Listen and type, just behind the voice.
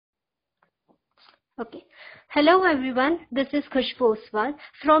Okay. Hello everyone, this is Khushbu Oswal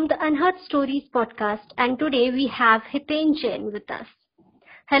from the Unheard Stories podcast, and today we have Hiten Jain with us.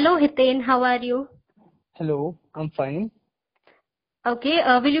 Hello Hiten, how are you? Hello, I'm fine. Okay,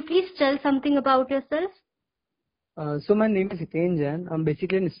 will you please tell something about yourself? So my name is Hiten Jain. I'm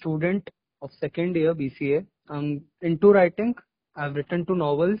basically a student of second year BCA. I'm into writing. I've written two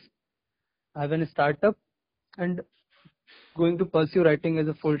novels. I have a startup and going to pursue writing as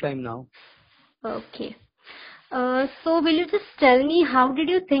a full time now. Okay. So will you just tell me how did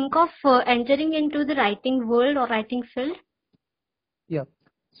you think of entering into the writing world or writing field? Yeah.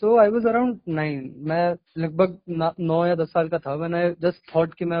 So I was around 9. मैं लगभग 9 या 10 साल का था when I just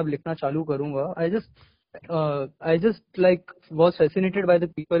thought कि मैं अब लिखना चालू करूँगा. I just like was fascinated by the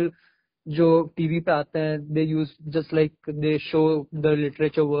people जो टीवी पे आते हैं. They use just like they show the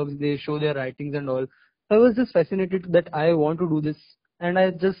literature works, they show their writings and all. I was just fascinated that I want to do this, and I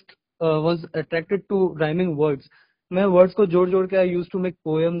just was attracted to rhyming words. मैं words को जोड़ जोड़ के I used to make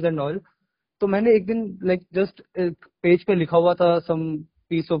poems and all. तो मैंने एक दिन like just एक पेज पे लिखा हुआ था सम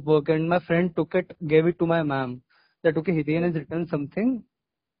piece of work, and my friend took it, gave it to my ma'am, that okay, Hiten has written something.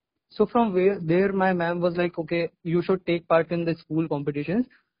 So from where there my ma'am was like, okay, you should take part in the school competitions.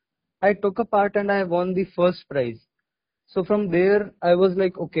 I took a part and I won the first prize. So from there I was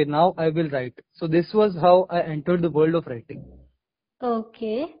like, okay, now I will write. So this was how I entered the world of writing.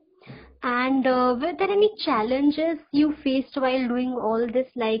 Okay. And were there any challenges you faced while doing all this,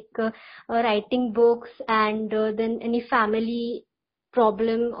 like writing books and then any family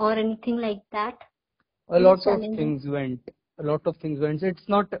problem or anything like that? A Any lot of challenges? things went. A lot of things went. It's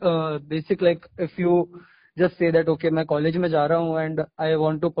not basic like if you just say that okay, मैं college में जा रहा हूँ and I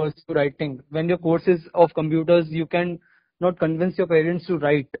want to pursue writing. When your course is of computers, you can not convince your parents to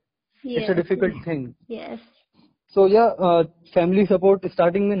write. It's a Yes, difficult thing. yes. So yeah, family support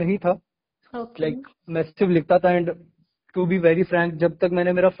starting में नहीं था. Okay. Like मैं सिर्फ लिखता था, and to be very frank, जब तक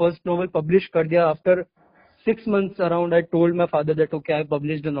मैंने मेरा first novel publish कर दिया, after 6 months around, I told my father that okay, I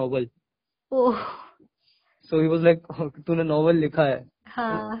published a novel. Oh, So he was like, "Oh, तूने novel लिखा है."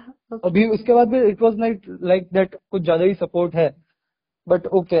 हाँ, अभी okay. उसके बाद भी it was not like that कुछ ज्यादा ही support है. But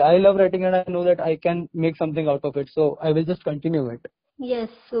okay, I love writing and I know that I can make something out of it. So I will just continue it. Yes,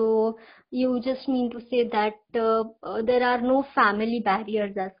 so you just mean to say that there are no family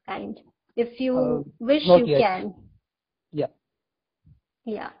barriers as kind. If Uh, you wish, Not you yet. can. Yeah.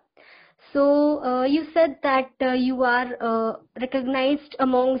 Yeah. So you said that you are recognized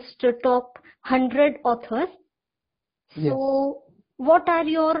amongst the top 100 authors. Yes. So what are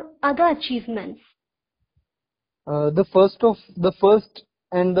your other achievements? The first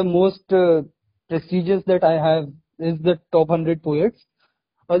and the most prestigious that I have is the top 100 poets.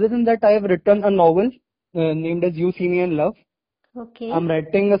 Other than that, I have written a novel named as You See Me in Love. Okay. I'm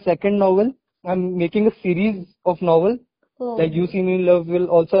writing a second novel. I'm making a series of novel. Like You Oh, See Me in Love will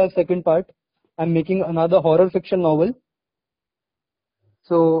also have second part. I'm making another horror fiction novel.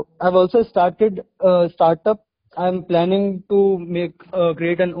 So I've also started a startup. I'm planning to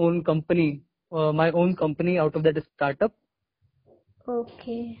create an own company, my own company out of that startup.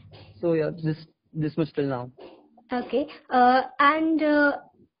 okay. So yeah, this much till now. Okay. And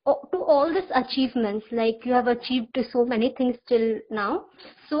to all these achievements, like you have achieved so many things till now.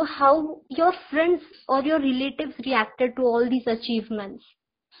 So how your friends or your relatives reacted to all these achievements?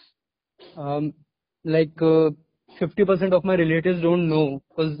 Um, like 50% of my relatives don't know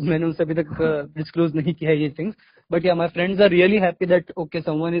because मैंने उनसे अभी तक disclose नहीं किया है ये things. But yeah, my friends are really happy that okay,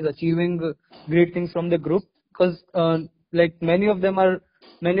 someone is achieving great things from the group, because like many of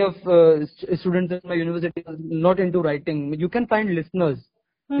students in my university are not into writing. You can find listeners.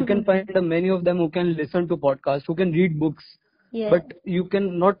 You can Mm-hmm. find many of them who can listen to podcasts, who can read books, Yes. but you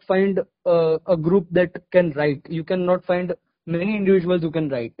cannot find a group that can write. You cannot find many individuals who can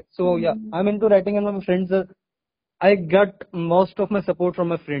write. So yeah, Mm. I'm into writing, and my friends are. I got most of my support from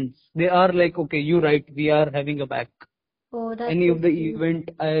my friends. They are like, okay, you write, we are having a back. Oh, that's Any so of the sweet. event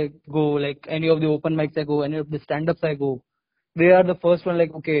I go, like any of the open mics I go, any of the stand-ups I go, they are the first one.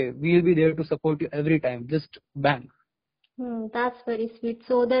 Like, okay, we'll be there to support you every time. Just bang. That's very sweet.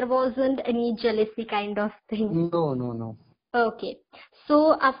 So there wasn't any jealousy kind of thing. No, no, no. Okay.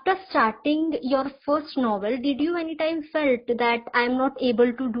 So after starting your first novel, did you anytime felt that I'm not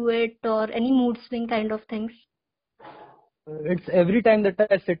able to do it or any mood swing kind of things? It's every time that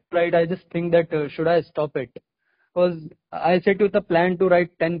I sit to write, I just think that should I stop it? Because I sit with a plan to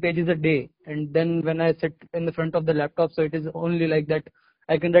write 10 pages a day, and then when I sit in the front of the laptop, so it is only like that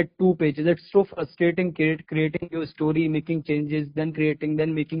I can write 2 pages. It's so frustrating creating your story, making changes, then creating,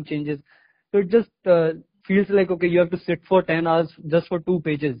 then making changes. So it just feels like okay, you have to sit for 10 hours just for 2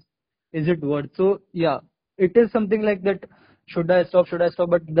 pages. is it worth? So yeah, it is something like that. Should I stop? Should I stop?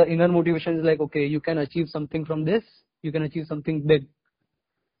 But the inner motivation is like, okay, you can achieve something from this. You can achieve something big.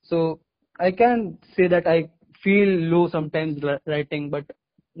 So I can say that I feel low sometimes writing, but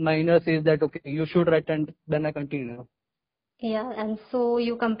my inner says that okay, you should write, and then I continue. Yeah, and so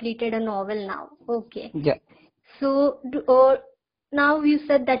you completed a novel now. Okay. Yeah. So now you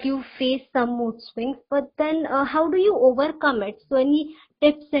said that you face some mood swings, but then how do you overcome it? So any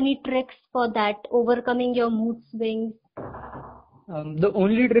tips, any tricks for that, overcoming your mood swings? The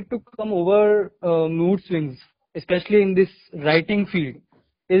only trick to come over mood swings, especially in this writing field,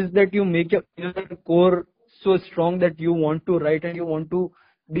 is that you make your inner core so strong that you want to write and you want to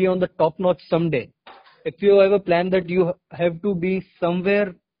be on the top notch someday. If you have a plan that you have to be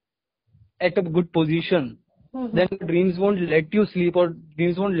somewhere at a good position, Mhm. then dreams won't let you sleep or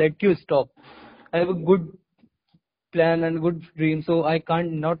dreams won't let you stop. I have a good plan and good dream, so I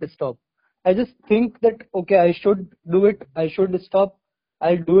can't not stop. I just think that okay, I should do it, I should stop,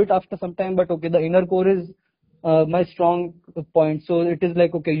 I'll do it after some time, but okay, the inner core is my strong point. So it is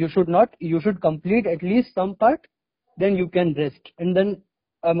like okay, you should not, you should complete at least some part, then you can rest, and then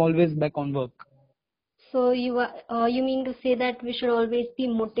I'm always back on work. So you mean to say that we should always be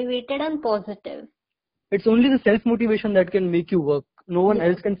motivated and positive? It's only the self motivation that can make you work. No one Yes,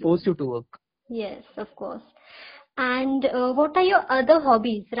 else can force you to work. yes, of course. And what are your other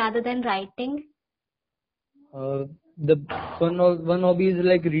hobbies rather than writing? Uh, the one hobby is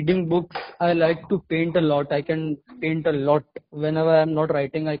like reading books. I like to paint a lot. I can paint a lot. Whenever I'm not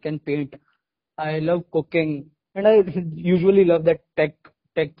writing, I can paint. I love cooking, and I usually love that tech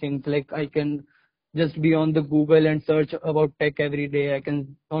things. Like I can just be on the Google and search about tech every day. I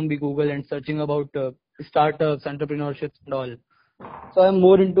can on the Google and searching about startups, entrepreneurships, and all. So I'm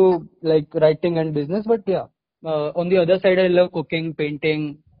more into like writing and business. But yeah, on the other side, I love cooking,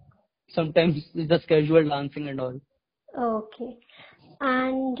 painting, sometimes just casual dancing and all. Okay.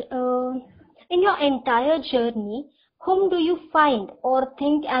 And in your entire journey, whom do you find or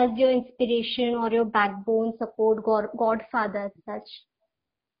think as your inspiration or your backbone, support, godfather as such?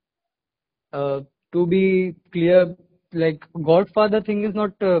 Uh, to be clear, like Godfather thing is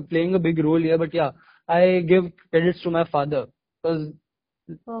not playing a big role here, but yeah, I give credits to my father because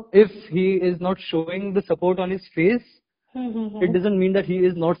Okay. if he is not showing the support on his face, it doesn't mean that he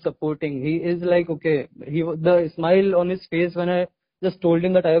is not supporting. He is like okay, the smile on his face when I just told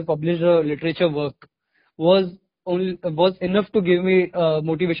him that I have published a literature work was enough to give me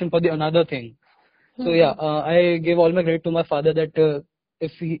motivation for the another thing. So yeah, I give all my credit to my father that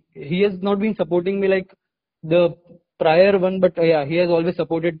if he has not been supporting me like the prior one, but yeah, he has always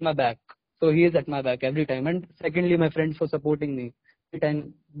supported my back. So he is at my back every time. And secondly, my friends for supporting me every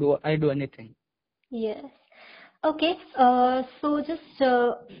time do I do anything. Yes. Okay. So just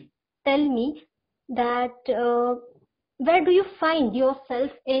tell me that where do you find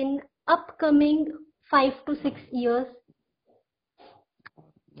yourself in upcoming 5 to 6 years?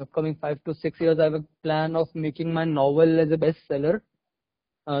 Upcoming 5 to 6 years, I have a plan of making my novel as a bestseller,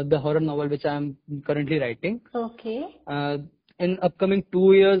 the horror novel which I am currently writing. Okay. Uh, in upcoming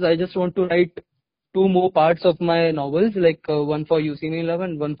 2 years, I just want to write two more parts of my novels, like one for You See Me Love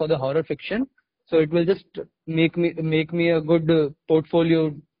and one for the horror fiction. So it will just make me a good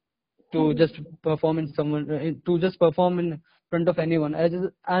portfolio to just perform in someone to just perform in front of anyone. I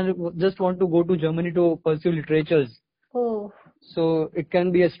just want to go to Germany to pursue literatures. Oh, So it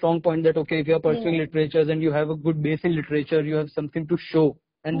can be a strong point that okay, if you are pursuing yes. literatures and you have a good base in literature, you have something to show,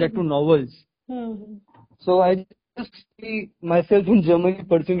 and that Hmm. to novels. Hmm. So I just see myself in Germany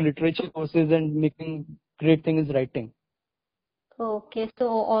pursuing literature courses and making great things writing. Okay, so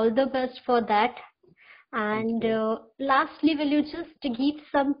all the best for that. Thank And you. lastly, will you just give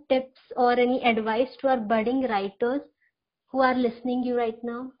some tips or any advice to our budding writers who are listening you right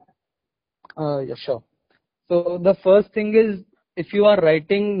now? Yeah, sure. So the first thing is if you are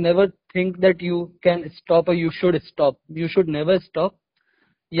writing, never think that you can stop or you should stop. You should never stop.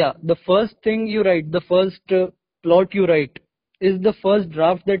 Yeah, the first thing you write, the first plot you write is the first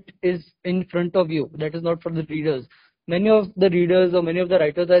draft that is in front of you. That is not for the readers. Many of the readers or many of the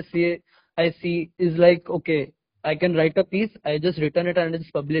writers I see is like, okay, I can write a piece, I just written it and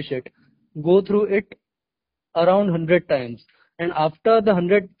just publish it. Go through it around 100 times. And after the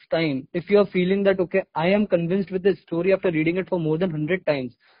 100th time, if you are feeling that, okay, I am convinced with the story after reading it for more than 100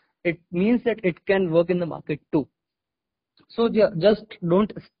 times, it means that it can work in the market too. So yeah, just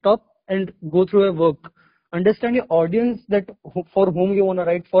don't stop and go through a work. Understand your audience that for whom you want to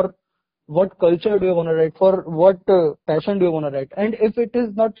write, for what culture do you want to write, for what passion do you want to write. And if it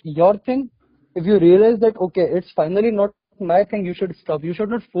is not your thing, if you realize that okay, it's finally not my my thing, you should stop. You should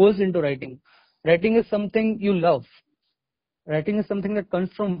not force into writing. Writing is something you love. Writing is something that comes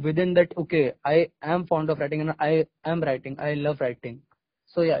from within, that okay, I am fond of writing and I am writing. I love writing.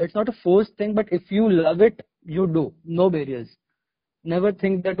 So yeah, it's not a forced thing, but if you love it, you do. No barriers. Never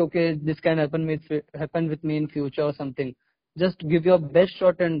think that okay, this can happen with me in future or something. Just give your best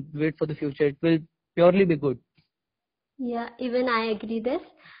shot and wait for the future. It will purely be good. Yeah, even I agree this.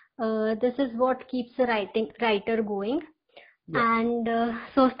 This is what keeps a writer going. Yeah. And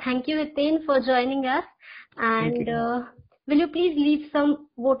so thank you, Hiten, for joining us. Thank And you. will you please leave some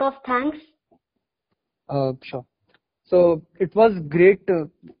vote of thanks? Sure. So it was great.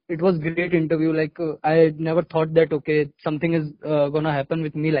 It was great interview. Like I never thought that okay, something is gonna happen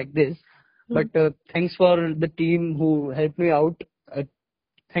with me like this. Hmm. But thanks for the team who helped me out. Uh,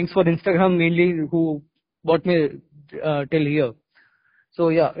 Thanks for Instagram mainly who brought me till here. So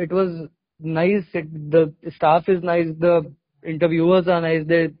yeah, it was nice. The staff is nice. The interviewers are nice.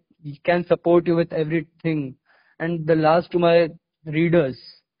 They can support you with everything. And the last to my readers,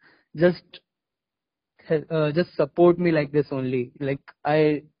 just just support me like this only. Like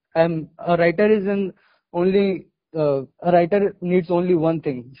I am a writer is an only a writer needs only one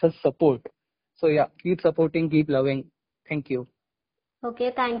thing, just support. So yeah, keep supporting, keep loving. Thank you.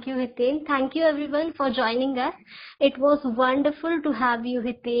 Okay, thank you, Hiten. Thank you, everyone, for joining us. It was wonderful to have you,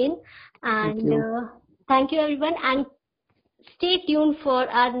 Hiten. Thank And you. thank you, everyone. And stay tuned for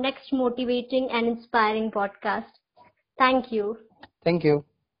our next motivating and inspiring podcast. Thank you. Thank you.